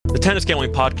Tennis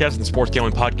Gambling Podcast and the Sports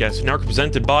Gambling Podcast Network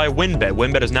presented by WynnBET.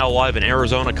 WynnBET is now live in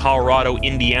Arizona, Colorado,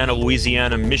 Indiana,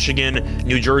 Louisiana, Michigan,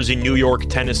 New Jersey, New York,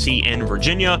 Tennessee, and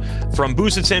Virginia. From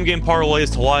boosted same-game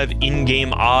parlays to live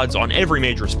in-game odds on every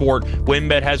major sport,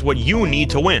 WynnBET has what you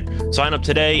need to win. Sign up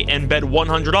today and bet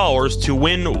 $100 to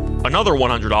win another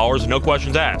 $100, no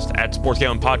questions asked, at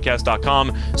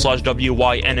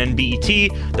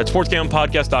sportsgamblingpodcast.com/WYNNBET. That's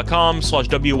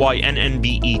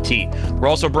sportsgamblingpodcast.com/WYNNBET. We're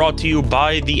also brought to you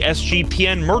by the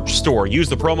SGPN merch store. Use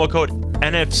the promo code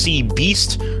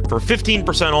NFCBEAST for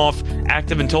 15% off,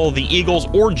 active until the Eagles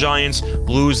or Giants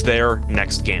lose their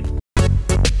next game.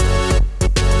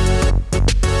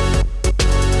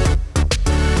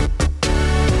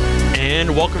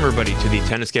 And welcome, everybody, to the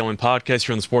Tennis Gambling Podcast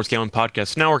here on the Sports Gambling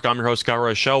Podcast Network. I'm your host, Scott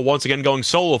Rochelle, once again going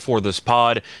solo for this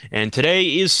pod. And today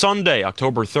is Sunday,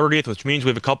 October 30th, which means we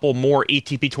have a couple more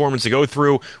ATP tournaments to go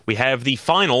through. We have the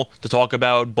final to talk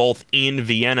about both in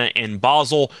Vienna and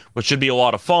Basel, which should be a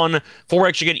lot of fun. Before we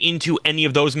actually get into any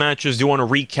of those matches, I do want to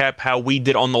recap how we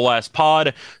did on the last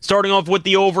pod. Starting off with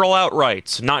the overall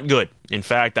outrights. Not good. In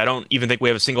fact, I don't even think we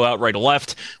have a single outright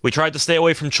left. We tried to stay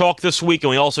away from chalk this week, and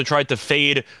we also tried to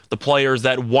fade the players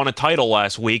that won a title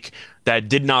last week. That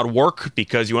did not work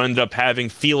because you ended up having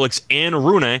Felix and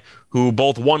Rune, who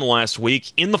both won last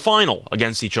week, in the final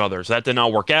against each other. So that did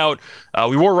not work out.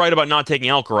 We were right about not taking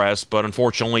Alcaraz, but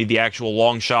unfortunately the actual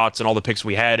long shots and all the picks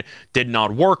we had did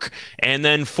not work. And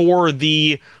then for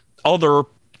the other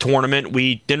tournament,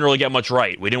 we didn't really get much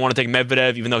right. We didn't want to take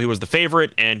Medvedev, even though he was the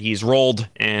favorite, and he's rolled.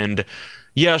 And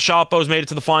yeah, Shapo's made it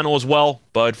to the final as well,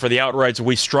 but for the outrights,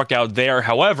 we struck out there.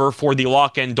 However, for the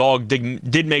lock and dog,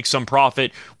 did make some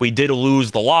profit. We did lose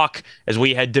the lock, as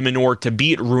we had de Minaur to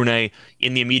beat Rune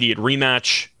in the immediate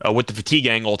rematch with the fatigue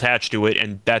angle attached to it,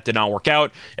 and that did not work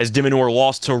out, as de Minaur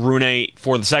lost to Rune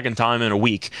for the second time in a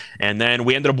week. And then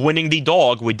we ended up winning the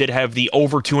dog. We did have the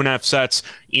over 2.5 sets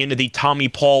in the Tommy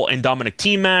Paul and Dominic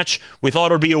Thiem match. We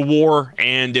thought it would be a war,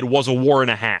 and it was a war and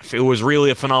a half. It was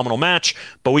really a phenomenal match,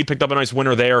 but we picked up a nice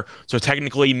winner there, so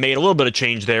technically made a little bit of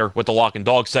change there with the lock and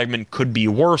dog segment. Could be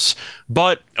worse,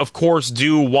 but of course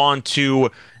do want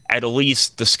to at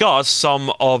least discuss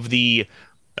some of the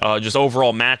just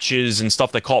overall matches and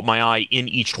stuff that caught my eye in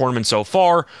each tournament so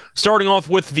far. Starting off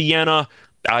with Vienna,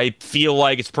 I feel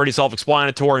like it's pretty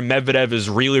self-explanatory. Medvedev is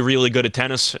really, really good at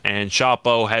tennis, and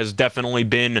Shapo has definitely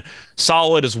been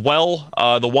solid as well.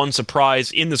 The one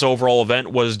surprise in this overall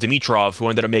event was Dimitrov, who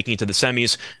ended up making it to the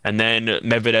semis, and then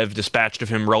Medvedev dispatched of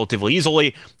him relatively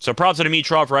easily. So props to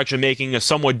Dimitrov for actually making a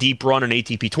somewhat deep run in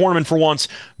ATP tournament for once,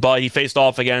 but he faced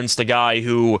off against a guy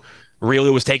who really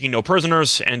was taking no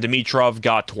prisoners, and Dimitrov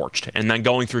got torched. And then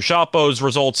going through Shapo's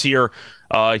results here,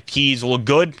 he's looked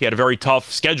good. He had a very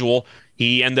tough schedule.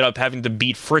 He ended up having to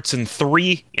beat Fritz in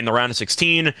 3 in the round of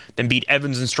 16, then beat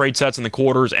Evans in straight sets in the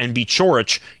quarters, and beat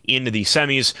Coric into the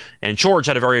semis. And Coric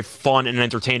had a very fun and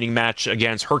entertaining match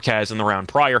against Hurkacz in the round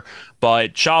prior.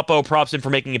 But Shapo, props him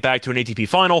for making it back to an ATP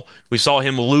final. We saw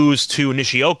him lose to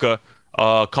Nishioka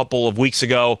a couple of weeks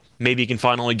ago. Maybe he can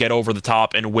finally get over the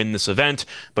top and win this event.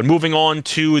 But moving on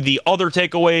to the other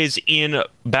takeaways in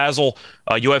Basel,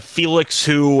 you have Felix,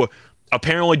 who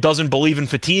apparently doesn't believe in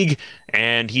fatigue,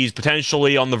 and he's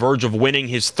potentially on the verge of winning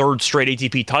his third straight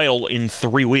ATP title in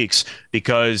 3 weeks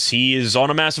because he is on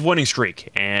a massive winning streak,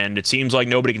 and it seems like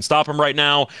nobody can stop him right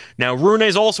now. Now, Rune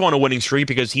is also on a winning streak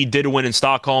because he did win in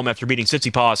Stockholm after beating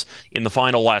Tsitsipas in the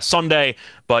final last Sunday,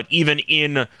 but even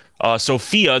in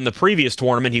Sofia in the previous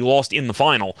tournament, he lost in the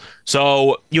final.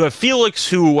 So you have Felix,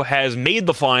 who has made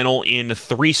the final in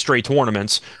 3 straight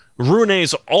tournaments.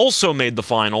 Rune's also made the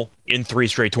final in 3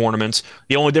 straight tournaments.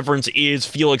 The only difference is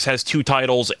Felix has 2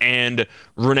 titles and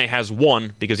Rune has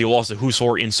 1 because he lost to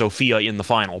Husor in Sofia in the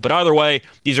final. But either way,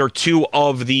 these are 2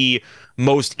 of the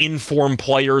most informed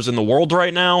players in the world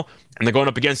right now, and they're going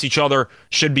up against each other.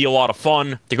 Should be a lot of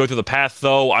fun. To go through the path,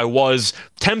 though, I was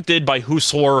tempted by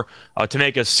Husor to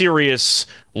make a serious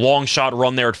long shot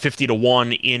run there at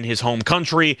 50-1 in his home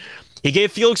country. He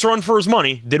gave Felix a run for his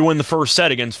money, did win the first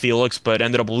set against Felix, but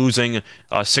ended up losing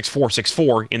 6-4,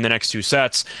 6-4 in the next 2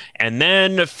 sets. And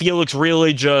then Felix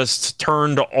really just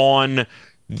turned on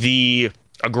the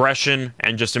aggression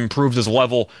and just improved his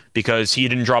level because he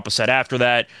didn't drop a set after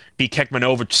that. Beat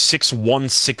Kekmanovic 6-1,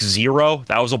 6-0.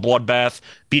 That was a bloodbath.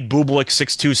 Beat Bublik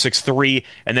 6-2, 6-3,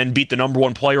 and then beat the number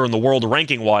 1 player in the world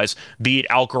ranking-wise. Beat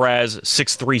Alcaraz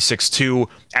 6-3, 6-2.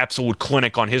 Absolute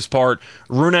clinic on his part.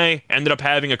 Rune ended up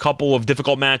having a couple of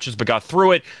difficult matches, but got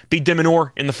through it. Beat de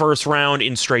Minaur in the first round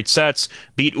in straight sets.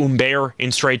 Beat Humbert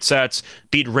in straight sets.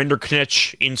 Beat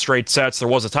Rinderknech in straight sets. There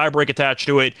was a tiebreak attached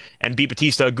to it. And beat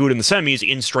Bautista Agut in the semis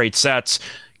in straight sets.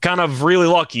 kind of really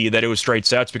lucky that it was straight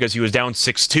sets because he was down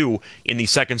 6-2 in the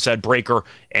second set breaker,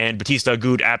 and Bautista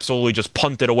Agut absolutely just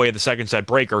punted away the second set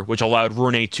breaker, which allowed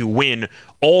Rune to win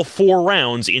all 4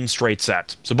 rounds in straight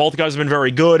sets. So both guys have been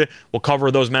very good. We'll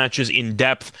cover those matches in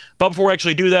depth. But before we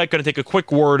actually do that, going to take a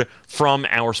quick word from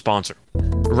our sponsor.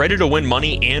 Ready to win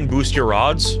money and boost your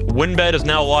odds? WynnBET is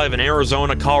now live in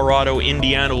Arizona, Colorado,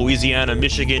 Indiana, Louisiana,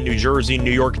 Michigan, New Jersey,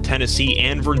 New York, Tennessee,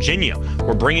 and Virginia.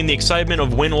 We're bringing the excitement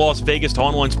of Wynn Las Vegas to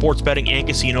online sports betting and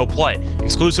casino play.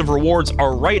 Exclusive rewards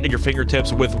are right at your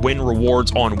fingertips with Wynn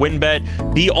Rewards on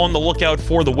WynnBET. Be on the lookout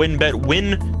for the WynnBET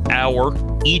Win Hour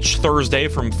each Thursday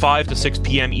from 5 to 6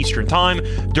 p.m. Eastern Time.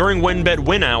 During WynnBET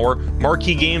Win Hour,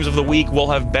 marquee games of the week will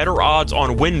have better odds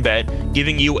on WynnBET,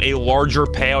 giving you a larger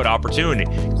payout opportunity.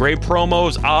 Great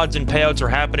promos, odds, and payouts are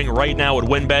happening right now at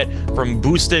WynnBET. From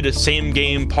boosted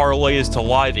same-game parlays to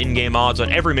live in-game odds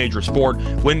on every major sport,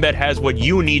 WynnBET has what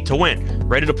you need to win.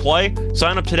 Ready to play?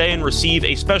 Sign up today and receive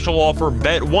a special offer.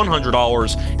 Bet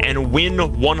 $100 and win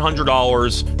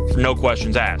 $100 for no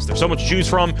questions asked. There's so much to choose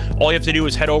from. All you have to do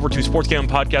is head over to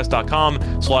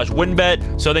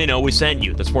sportsgamblingpodcast.com/WynnBET so they know we sent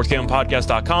you. That's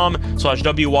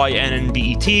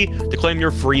sportsgamblingpodcast.com/WYNNBET to claim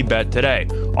your free bet today.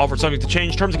 Offer subject to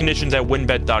change. Terms and conditions at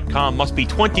wynnbet.com. Must be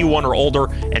 21 or older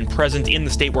and present in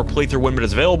the state where playthrough WynnBET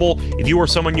is available. If you or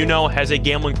someone you know has a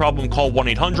gambling problem, call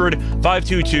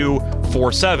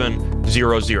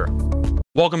 1-800-522-4700.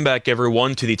 Welcome back,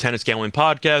 everyone, to the Tennis Gambling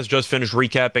Podcast. Just finished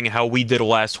recapping how we did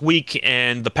last week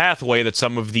and the pathway that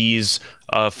some of these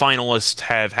finalists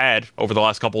have had over the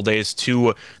last couple of days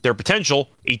to their potential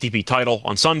ATP title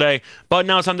on Sunday. But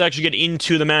now it's time to actually get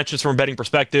into the matches from a betting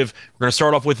perspective. We're going to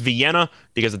start off with Vienna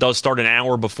because it does start an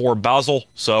hour before Basel.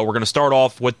 So we're going to start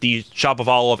off with the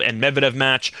Shapovalov and Medvedev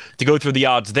match to go through the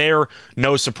odds there.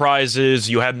 No surprises.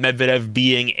 You have Medvedev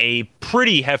being a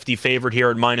pretty hefty favorite here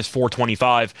at minus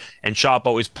 425, and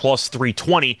Shapo is plus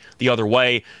 320 the other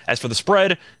way. As for the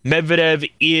spread, Medvedev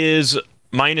is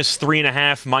minus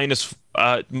 3.5, minus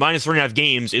 3.5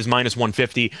 games is minus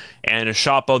 150, and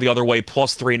Shapo the other way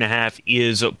plus 3.5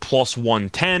 is plus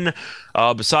 110.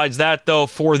 Besides that, though,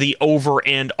 for the over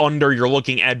and under, you're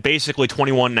looking at basically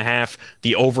 21.5.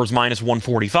 The over is minus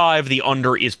 145. The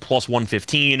under is plus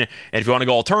 115. And if you want to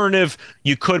go alternative,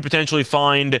 you could potentially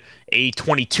find a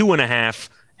 22.5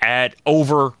 at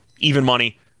over even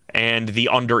money, and the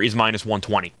under is minus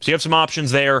 120. So you have some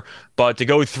options there, but to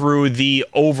go through the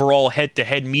overall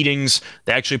head-to-head meetings,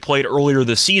 they actually played earlier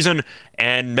this season,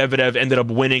 and Medvedev ended up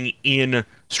winning in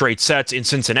straight sets in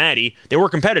Cincinnati. They were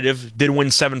competitive, did win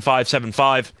 7-5,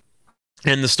 7-5,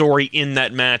 and the story in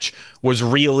that match was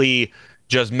really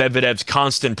just Medvedev's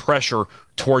constant pressure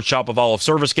towards Shapovalov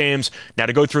service games. Now,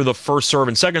 to go through the first serve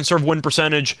and second serve win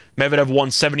percentage, Medvedev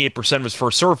won 78% of his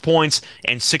first serve points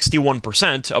and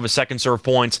 61% of his second serve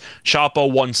points.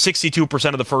 Shapo won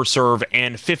 62% of the first serve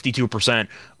and 52%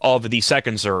 of the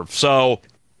second serve. So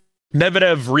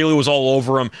Medvedev really was all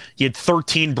over him. He had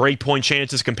 13 breakpoint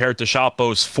chances compared to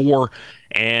Shapo's 4,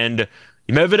 and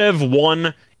Medvedev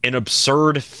won an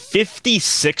absurd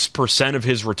 56% of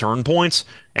his return points,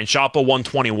 and Shapo won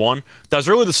 21. That was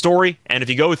really the story, and if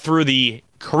you go through the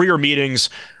career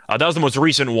meetings, that was the most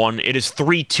recent one. It is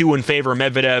 3-2 in favor of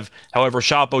Medvedev. However,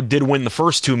 Shapo did win the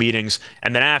first 2 meetings,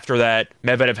 and then after that,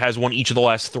 Medvedev has won each of the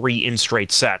last 3 in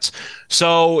straight sets.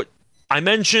 So I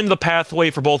mentioned the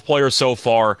pathway for both players so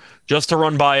far. Just to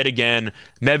run by it again,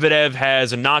 Medvedev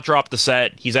has not dropped the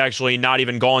set. He's actually not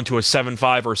even gone to a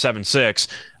 7-5 or 7-6.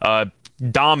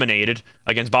 Dominated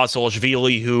against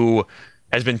Basilashvili, who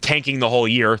has been tanking the whole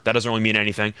year. That doesn't really mean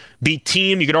anything. Beat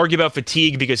Thiem. You could argue about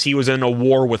fatigue because he was in a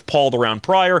war with Paul the round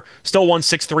prior. Still won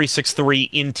 6-3, 6-3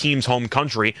 in Thiem's home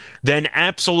country. Then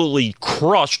absolutely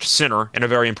crushed Sinner in a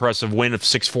very impressive win of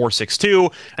 6-4,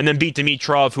 6-2. And then beat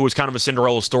Dimitrov, who was kind of a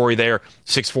Cinderella story there,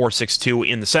 6-4, 6-2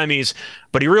 in the semis.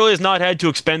 But he really has not had to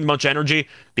expend much energy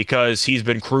because he's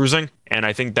been cruising, and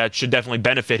I think that should definitely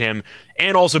benefit him,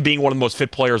 and also being one of the most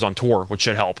fit players on tour, which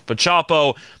should help. But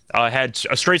Shapo had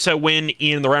a straight set win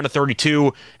in the round of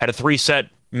 32, had a 3-set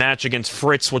match against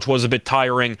Fritz, which was a bit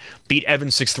tiring, beat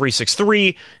Evans 6-3,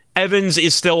 6-3. Evans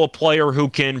is still a player who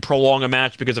can prolong a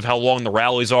match because of how long the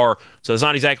rallies are, so it's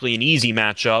not exactly an easy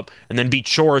matchup. And then beat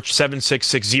Coric 7-6,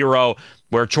 6-0,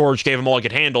 where Coric gave him all he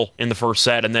could handle in the first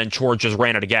set, and then Coric just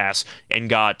ran out of gas and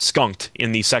got skunked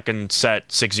in the second set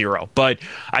 6-0. But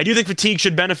I do think fatigue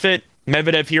should benefit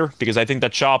Medvedev here, because I think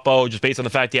that Shapo, just based on the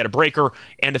fact he had a breaker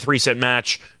and a 3-set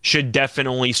match, should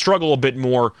definitely struggle a bit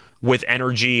more with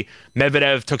energy.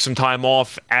 Medvedev took some time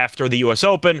off after the U.S.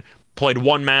 Open, played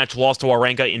 1 match, lost to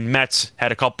Wawrinka in Metz,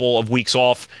 had a couple of weeks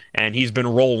off, and he's been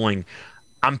rolling.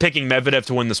 I'm picking Medvedev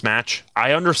to win this match.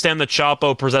 I understand that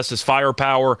Chapo possesses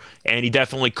firepower, and he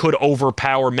definitely could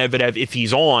overpower Medvedev if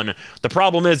he's on. The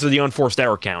problem is the unforced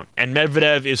error count, and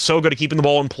Medvedev is so good at keeping the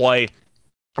ball in play.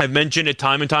 I've mentioned it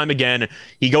time and time again.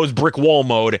 He goes brick wall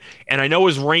mode, and I know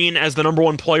his reign as the number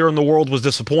one player in the world was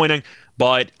disappointing,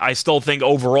 but I still think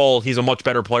overall he's a much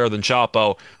better player than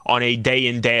Chapo on a day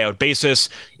in, day out basis.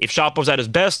 If Chapo's at his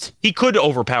best, he could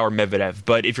overpower Medvedev,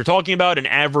 but if you're talking about an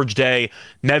average day,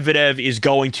 Medvedev is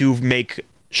going to make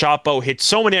Chapo hit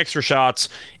so many extra shots,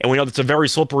 and we know that's a very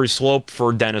slippery slope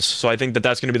for Denis. So I think that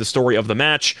that's going to be the story of the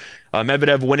match.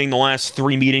 Medvedev winning the last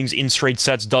three meetings in straight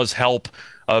sets does help.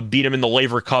 Beat him in the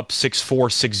Laver Cup 6-4,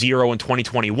 6-0 in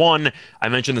 2021. I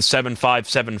mentioned the 7-5,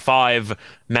 7-5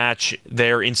 match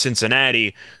there in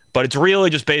Cincinnati. But it's really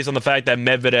just based on the fact that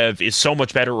Medvedev is so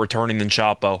much better at returning than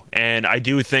Chapo. And I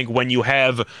do think when you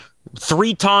have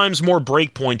three times more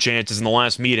breakpoint chances in the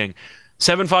last meeting,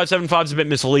 7-5, 7-5 is a bit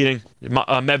misleading.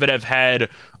 Medvedev had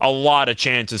a lot of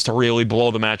chances to really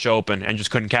blow the match open and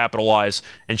just couldn't capitalize.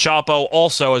 And Chapo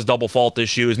also has double fault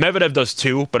issues. Medvedev does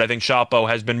too, but I think Chapo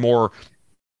has been more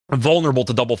vulnerable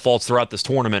to double faults throughout this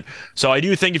tournament. So I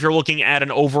do think if you're looking at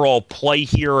an overall play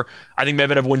here, I think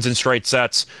Medvedev wins in straight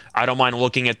sets. I don't mind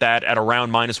looking at that at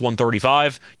around minus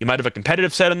 135. You might have a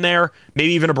competitive set in there,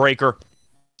 maybe even a breaker.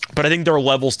 But I think there are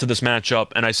levels to this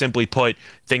matchup, and I simply put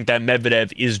think that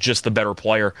Medvedev is just the better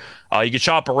player. You can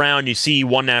shop around. You see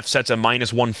 1.5 sets at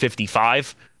minus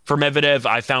 155. For Medvedev,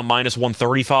 I found minus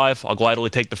 135. I'll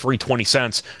gladly take the free 20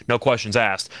 cents. No questions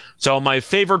asked. So my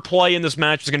favorite play in this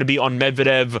match is going to be on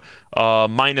Medvedev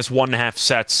minus 1.5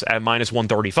 sets at minus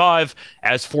 135.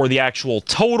 As for the actual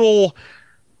total,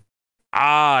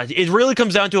 it really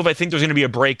comes down to if I think there's going to be a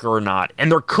breaker or not.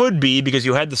 And there could be because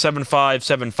you had the 7-5,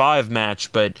 7-5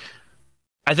 match, but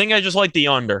I think I just like the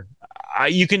under.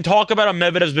 You can talk about how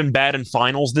Medvedev's been bad in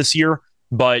finals this year,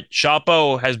 but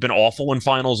Chapo has been awful in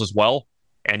finals as well.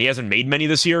 And he hasn't made many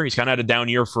this year. He's kind of had a down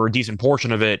year for a decent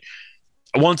portion of it.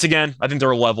 Once again, I think there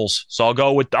are levels. So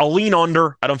I'll lean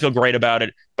under. I don't feel great about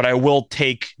it, but I will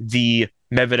take the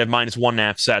Medvedev minus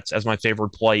 1.5 sets as my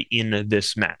favorite play in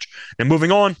this match. Now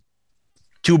moving on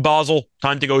to Basel,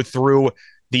 time to go through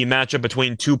the matchup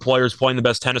between two players playing the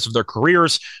best tennis of their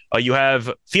careers. You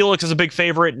have Felix as a big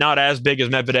favorite, not as big as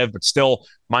Medvedev, but still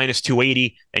minus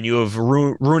 280. And you have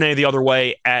Rune the other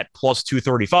way at plus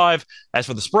 235. As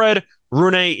for the spread,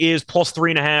 Rune is plus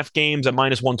 3.5 games at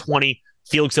minus 120.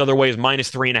 Felix the other way is minus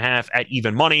 3.5 at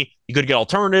even money. You could get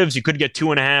alternatives. You could get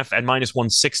 2.5 at minus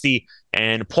 160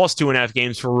 and plus 2.5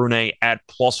 games for Rune at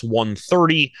plus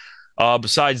 130.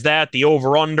 Besides that, the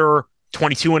over-under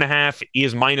 22.5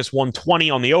 is minus 120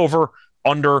 on the over.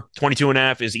 Under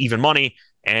 22.5 is even money.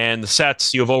 And the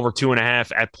sets, you have over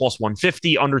 2.5 at plus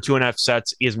 150. Under 2.5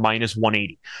 sets is minus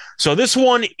 180. So this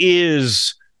one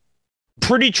is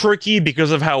pretty tricky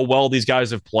because of how well these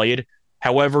guys have played.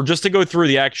 However, just to go through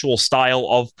the actual style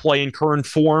of play in current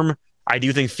form, I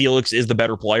do think Felix is the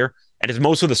better player, and it's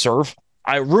most of the serve.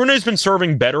 Rune's been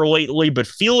serving better lately, but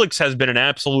Felix has been an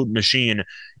absolute machine.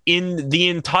 In the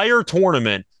entire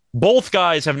tournament, both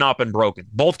guys have not been broken.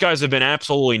 Both guys have been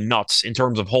absolutely nuts in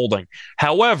terms of holding.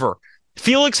 However,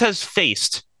 Felix has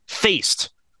faced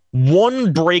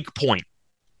one break point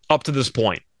up to this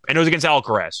point. And it was against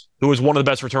Alcaraz, who was one of the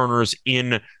best returners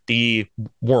in the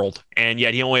world. And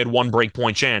yet he only had one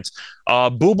breakpoint chance.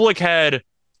 Bublik had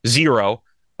 0.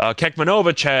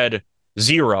 Kekmanovic had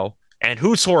 0. And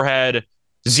Husler had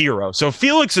 0. So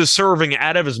Felix is serving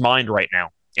out of his mind right now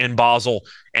in Basel.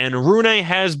 And Rune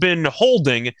has been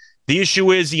holding. The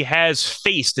issue is he has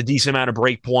faced a decent amount of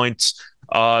breakpoints.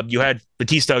 You had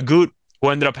Bautista Agut, who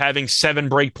ended up having 7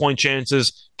 breakpoint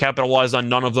chances, capitalized on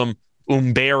none of them.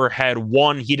 Humbert had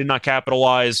 1. He did not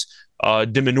capitalize. De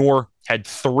Minaur had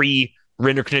 3.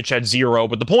 Rinderknech had 0.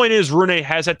 But the point is, Rune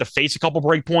has had to face a couple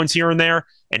break points here and there,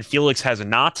 and Felix has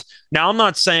not. Now, I'm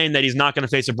not saying that he's not going to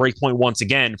face a break point once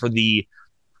again for the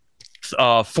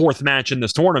fourth match in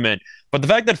this tournament, but the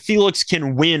fact that Felix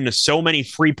can win so many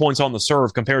free points on the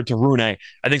serve compared to Rune, I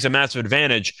think is a massive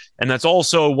advantage. And that's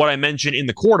also what I mentioned in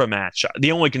the Korda match.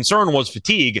 The only concern was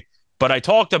fatigue. But I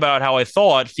talked about how I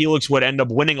thought Felix would end up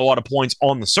winning a lot of points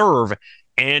on the serve,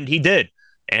 and he did.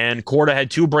 And Korda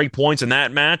had 2 break points in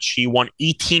that match. He won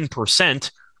 18%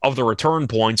 of the return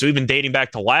points. So even dating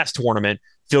back to last tournament,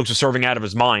 Felix was serving out of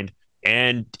his mind.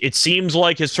 And it seems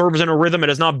like his serve is in a rhythm it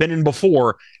has not been in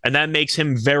before, and that makes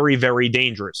him very, very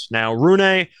dangerous. Now,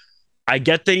 Rune, I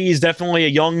get that he's definitely a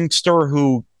youngster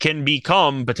who can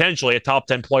become potentially a top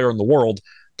 10 player in the world,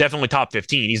 definitely top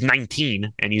 15. He's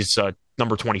 19, and he's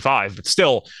number 25, but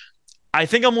still, I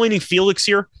think I'm leaning Felix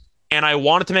here. and I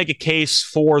wanted to make a case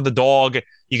for the dog.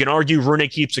 You can argue Rune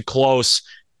keeps it close.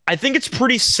 I think it's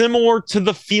pretty similar to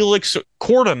the Felix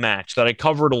Korda match that I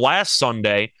covered last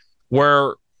Sunday,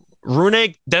 where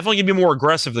Rune definitely can be more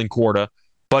aggressive than Korda,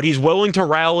 but he's willing to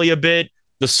rally a bit.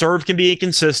 The serve can be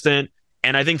inconsistent,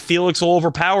 and I think Felix will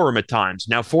overpower him at times.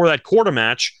 Now, for that Korda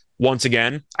match, once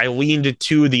again, I leaned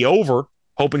to the over,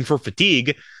 hoping for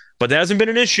fatigue, but that hasn't been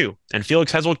an issue. And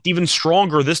Felix has looked even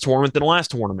stronger this tournament than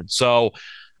last tournament. So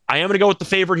I am going to go with the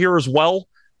favorite here as well.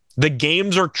 The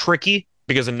games are tricky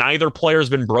because neither player has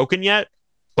been broken yet.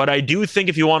 But I do think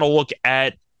if you want to look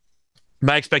at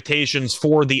my expectations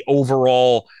for the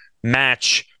overall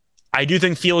match, I do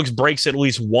think Felix breaks at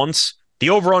least once.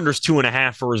 The over-under is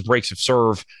 2.5 for his breaks of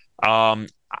serve.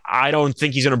 I don't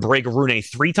think he's going to break Rune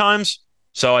 3 times.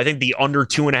 So I think the under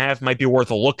 2.5 might be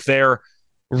worth a look there.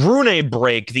 Rune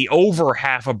break, the over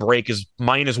half a break is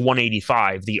minus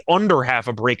 185. The under half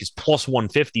a break is plus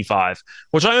 155,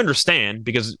 which I understand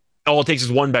because all it takes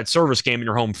is one bad service game and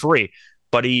you're home free.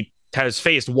 But he has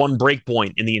faced one break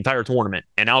point in the entire tournament,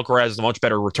 and Alcaraz is a much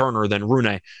better returner than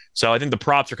Rune. So I think the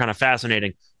props are kind of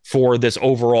fascinating for this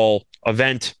overall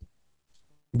event.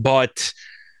 But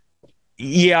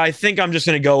yeah, I think I'm just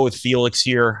going to go with Felix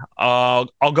here. I'll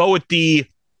go with the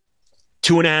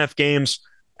 2.5 games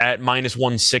at minus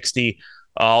 160.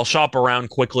 I'll shop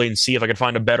around quickly and see if I can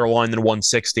find a better line than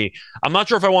 160. I'm not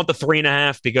sure if I want the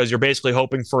 3.5 because you're basically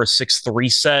hoping for a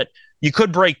 6-3 set. You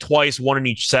could break twice, one in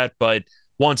each set, but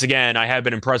once again, I have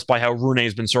been impressed by how Rune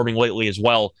has been serving lately as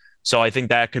well. So I think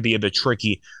that could be a bit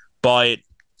tricky. But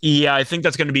yeah, I think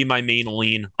that's going to be my main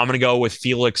lean. I'm going to go with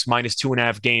Felix minus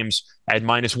 2.5 games at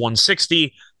minus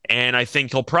 160. And I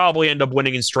think he'll probably end up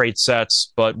winning in straight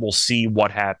sets, but we'll see what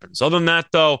happens. Other than that,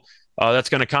 though, that's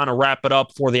going to kind of wrap it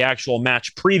up for the actual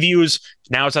match previews.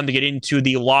 Now it's time to get into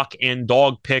the lock and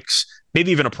dog picks,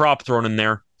 maybe even a prop thrown in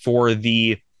there for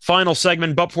the final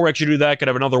segment. But before we actually do that, could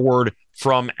have another word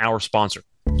from our sponsor.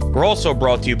 We're also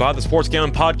brought to you by the Sports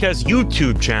Gambling Podcast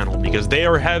YouTube channel because they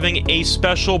are having a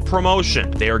special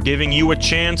promotion. They are giving you a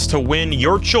chance to win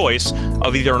your choice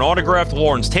of either an autographed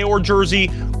Lawrence Taylor jersey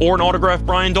or an autographed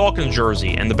Brian Dawkins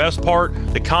jersey. And the best part,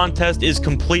 the contest is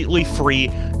completely free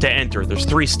to enter. There's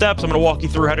 3 steps. I'm going to walk you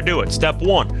through how to do it. Step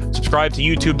 1, subscribe to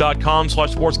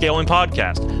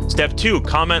youtube.com/sportsgamblingpodcast. Step 2,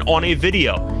 comment on a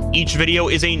video. Each video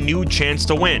is a new chance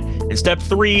to win. And step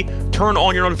 3, turn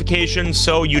on your notifications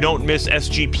so you don't miss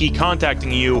SGP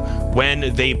contacting you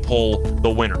when they pull the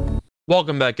winner.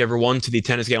 Welcome back, everyone, to the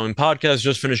Tennis Gambling Podcast.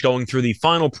 Just finished going through the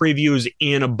final previews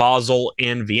in Basel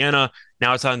and Vienna.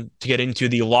 Now it's time to get into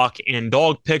the lock and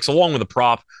dog picks along with a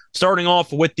prop. Starting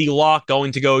off with the lock,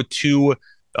 going to go to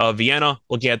Vienna,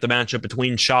 looking at the matchup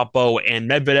between Shapo and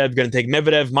Medvedev. Going to take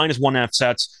Medvedev minus 1.5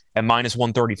 sets at minus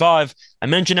 135. I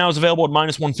mentioned now it's available at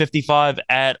minus 155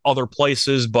 at other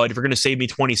places, but if you're going to save me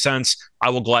 20 cents, I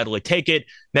will gladly take it.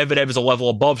 Medvedev is a level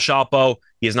above Shapo.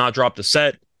 He has not dropped a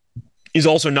set. He's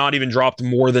also not even dropped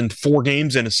more than 4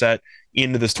 games in a set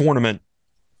into this tournament.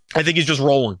 I think he's just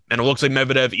rolling, and it looks like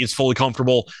Medvedev is fully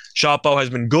comfortable. Shapo has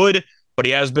been good, but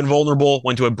he has been vulnerable.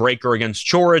 Went to a breaker against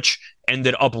Coric,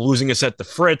 ended up losing a set to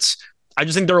Fritz. I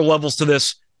just think there are levels to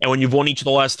this. And when you've won each of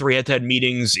the last 3 head-to-head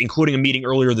meetings, including a meeting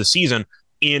earlier this season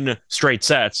in straight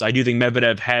sets, I do think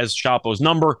Medvedev has Shapo's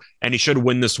number, and he should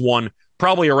win this one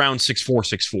probably around 6-4,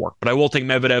 6-4. But I will take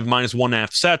Medvedev minus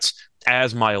 1.5 sets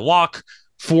as my lock.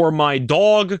 For my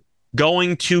dog,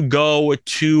 going to go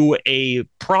to a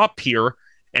prop here,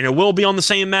 and it will be on the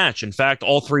same match. In fact,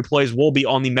 all 3 plays will be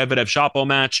on the Medvedev-Shapo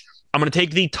match. I'm going to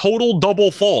take the total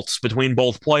double faults between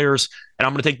both players, and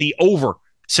I'm going to take the over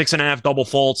 6.5 double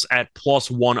faults at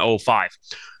plus 105.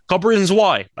 Couple reasons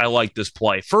why I like this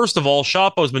play. First of all,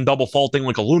 Shapo's been double faulting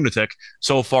like a lunatic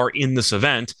so far in this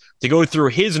event. To go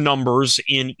through his numbers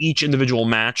in each individual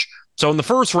match. So in the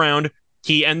first round,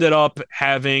 he ended up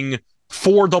having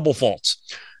 4 double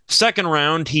faults. Second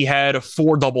round, he had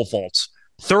 4 double faults.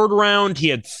 Third round, he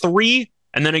had 3.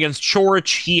 And then against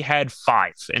Coric, he had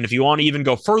 5. And if you want to even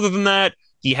go further than that,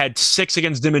 he had 6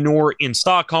 against de Minaur in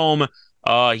Stockholm.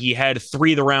 He had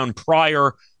 3 the round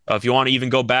prior. If you want to even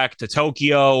go back to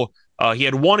Tokyo, he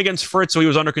had 1 against Fritz, so he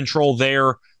was under control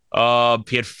there.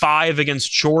 He had 5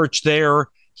 against Coric there.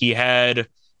 He had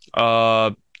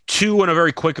 2 in a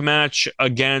very quick match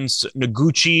against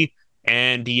Noguchi,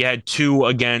 and he had 2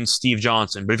 against Steve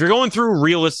Johnson. But if you're going through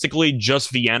realistically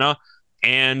just Vienna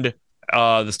and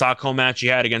the Stockholm match he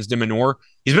had against de Minaur,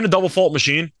 he's been a double fault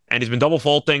machine, and he's been double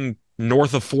faulting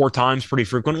north of 4 times pretty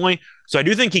frequently. So I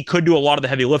do think he could do a lot of the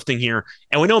heavy lifting here.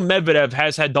 And we know Medvedev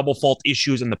has had double fault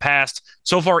issues in the past.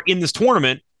 So far in this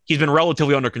tournament, he's been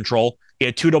relatively under control. He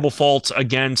had 2 double faults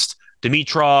against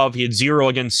Dimitrov. He had 0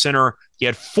 against Sinner. He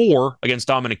had 4 against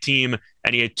Dominic Thiem,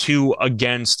 and he had 2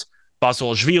 against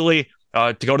Basilashvili.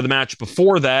 To go to the match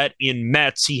before that, in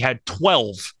Metz, he had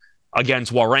 12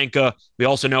 against Wawrinka. We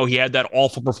also know he had that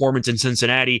awful performance in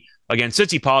Cincinnati against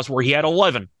Tsitsipas where he had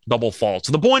 11 double faults.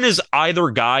 So the point is either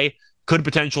guy could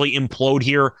potentially implode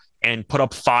here and put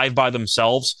up 5 by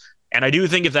themselves. And I do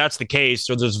think if that's the case,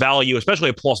 so there's value, especially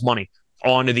at plus money,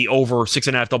 on the over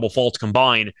 6.5 double faults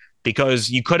combined, because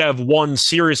you could have one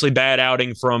seriously bad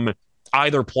outing from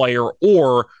either player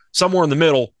or somewhere in the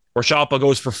middle where Shapo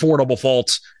goes for 4 double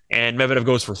faults and Medvedev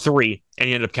goes for 3, and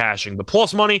he ended up cashing. The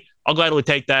plus money, I'll gladly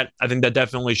take that. I think that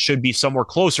definitely should be somewhere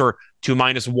closer to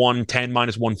minus 110,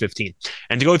 minus 115.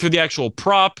 And to go through the actual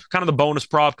prop, kind of the bonus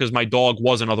prop, because my dog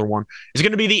was another one, is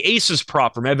going to be the aces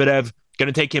prop for Medvedev.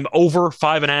 Going to take him over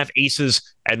 5.5 aces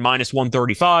at minus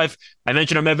 135. I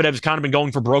mentioned how Medvedev's kind of been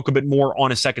going for broke a bit more on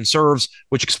his second serves,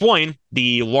 which explain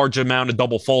the large amount of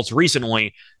double faults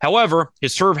recently. However,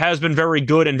 his serve has been very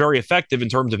good and very effective in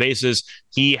terms of aces.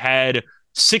 He had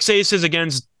 6 aces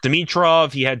against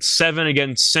Dimitrov. He had 7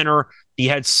 against Sinner. He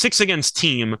had 6 against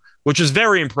Thiem, which is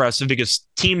very impressive because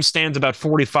Thiem stands about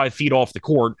 45 feet off the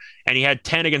court, and he had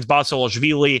 10 against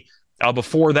Basilashvili.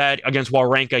 Before that, against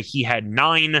Wawrinka, he had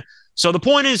 9. So the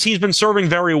point is he's been serving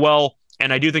very well,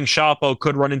 and I do think Shapo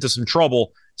could run into some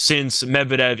trouble since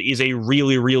Medvedev is a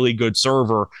really, really good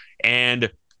server.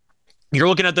 And you're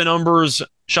looking at the numbers,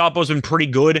 Shapo's been pretty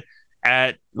good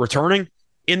at returning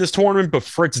in this tournament, but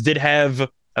Fritz did have,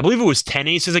 I believe it was 10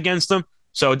 aces against him.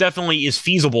 So it definitely is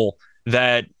feasible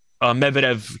that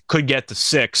Medvedev could get to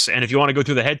 6. And if you want to go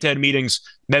through the head-to-head meetings,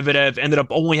 Medvedev ended up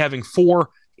only having 4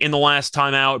 in the last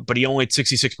time out, but he only had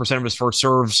 66% of his first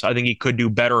serves. I think he could do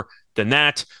better than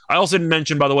that. I also didn't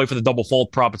mention, by the way, for the double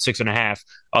fault prop at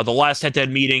 6.5, the last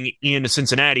head-to-head meeting in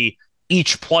Cincinnati,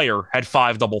 each player had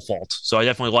 5 double faults. So I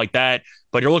definitely like that.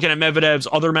 But you're looking at Medvedev's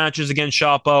other matches against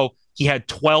Shapo. He had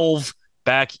 12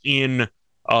 back in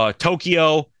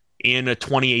Tokyo in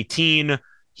 2018.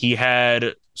 He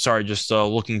had,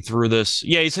 looking through this.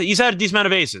 Yeah, he's had a decent amount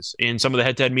of aces in some of the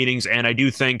head-to-head meetings, and I do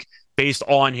think based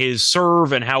on his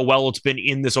serve and how well it's been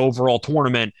in this overall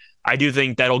tournament, I do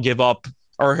think that'll give up,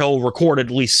 or he'll record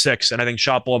at least 6, and I think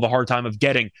Shapo will have a hard time of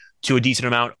getting to a decent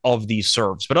amount of these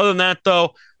serves. But other than that,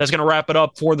 though, that's going to wrap it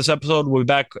up for this episode. We'll be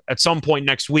back at some point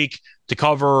next week to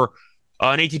cover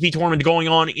an ATP tournament going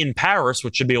on in Paris,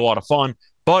 which should be a lot of fun.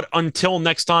 But until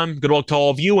next time, good luck to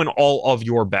all of you and all of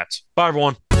your bets. Bye,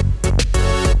 everyone.